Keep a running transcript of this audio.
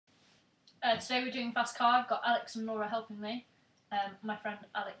Today we're doing Fast Car. I've got Alex and Laura helping me. My friend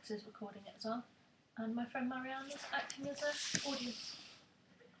Alex is recording it as well. And my friend Marianne is acting as an audience.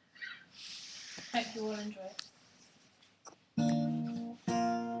 Hope you all enjoy it.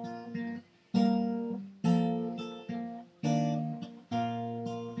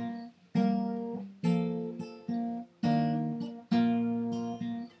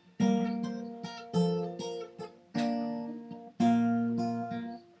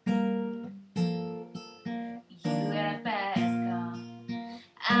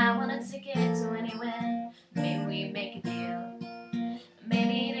 I want a ticket to anywhere. Maybe we make a deal.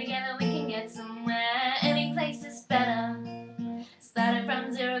 Maybe together we can get somewhere. Any place is better. Started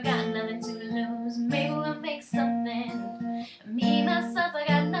from zero, got nothing to lose. Maybe we'll make something. Me, myself, I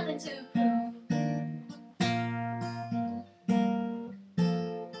got nothing to prove.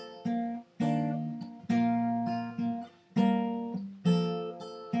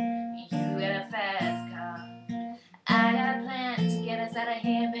 You got a fast car. I got a plan to get us out of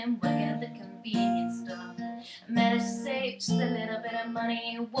here. Been working at the convenience store. Managed to save just a little bit of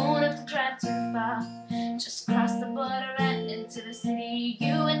money. Won't have to drive too far. Just cross the border and into the city.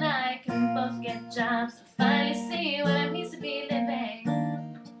 You and I can both get jobs and finally see what it means to be living.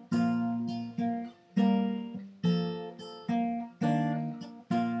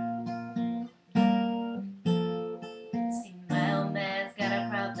 See, my old man's got a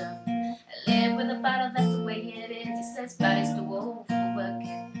problem. I live with a bottle, that's the way it is. He says body's too old for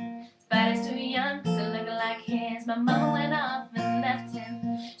working. His body's too young to look like his. My mama went off and left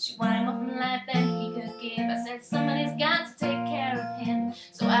him. She wanted more from life than he could give. I said somebody's got to take care of him.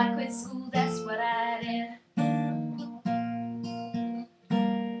 So I quit school, that's what I did.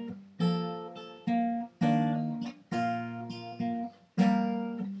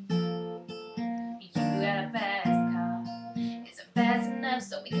 You got a fast car. Is it fast enough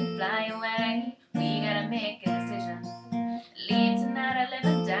so we can fly away? We gotta make a decision. Leave tonight or live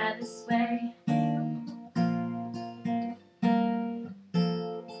and die this way.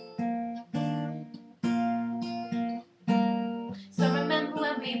 So remember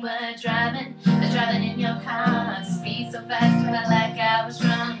when we were driving in your car. Speed so fast, I felt like I was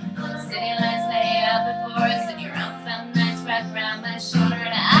drunk. City lights lay out before us, and your arm felt nice wrapped around my shoulder.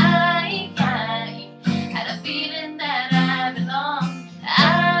 And I had a feeling that I belonged.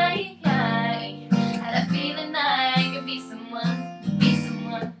 I had a feeling I could be someone, be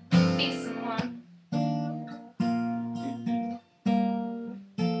someone, be someone.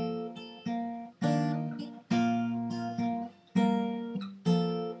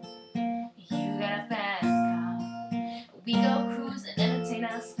 You got a fast car. We go cruise and entertain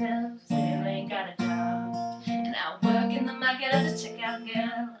ourselves. Still ain't got a job, and I work in the market as a checkout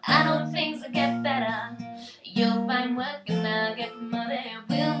girl. I know things will get better. You'll find work and I'll get promoted.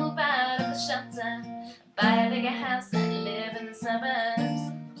 We'll move out of the shelter, buy a bigger house and live in the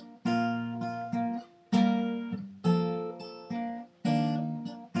suburbs.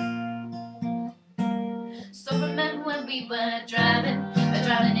 So remember when we were driving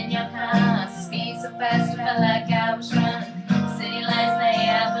in your car. Speed so fast, I felt like I was running. City lights lay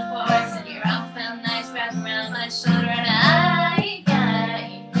out before us, and your arm felt nice wrapped around my shoulder. And I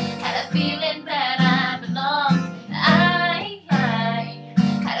had a feeling that I belonged. I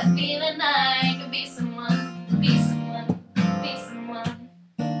had a feeling I could be someone, be someone, be someone.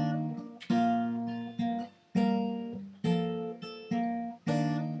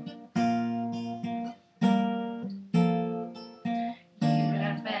 You got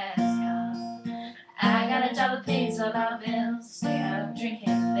a fast car. I got a job that pays all our bills. Stay out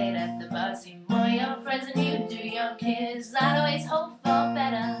drinking late at the bar. See more of your friends than you do your kids. I'd always hope for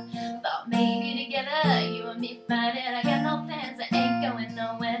better. Thought maybe together you and me find it. I got no plans, I ain't going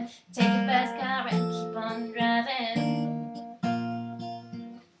nowhere. Take a fast car and keep on driving.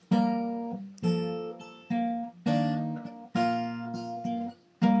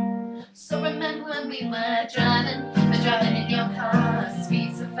 So remember when we were driving in your car.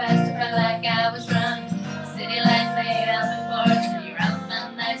 Speed so fast, I felt like I was running. City lights laid out before us, and your arm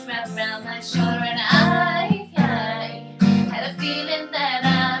felt nice wrapped around my shoulder. And I had a feeling that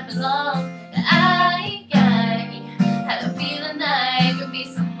I belonged. I had a feeling I could be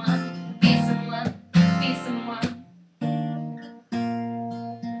someone, be someone, be someone.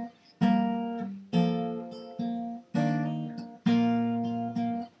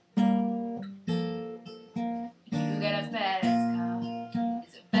 You got a fast car.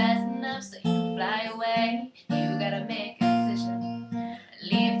 Is it fast enough so you can fly away?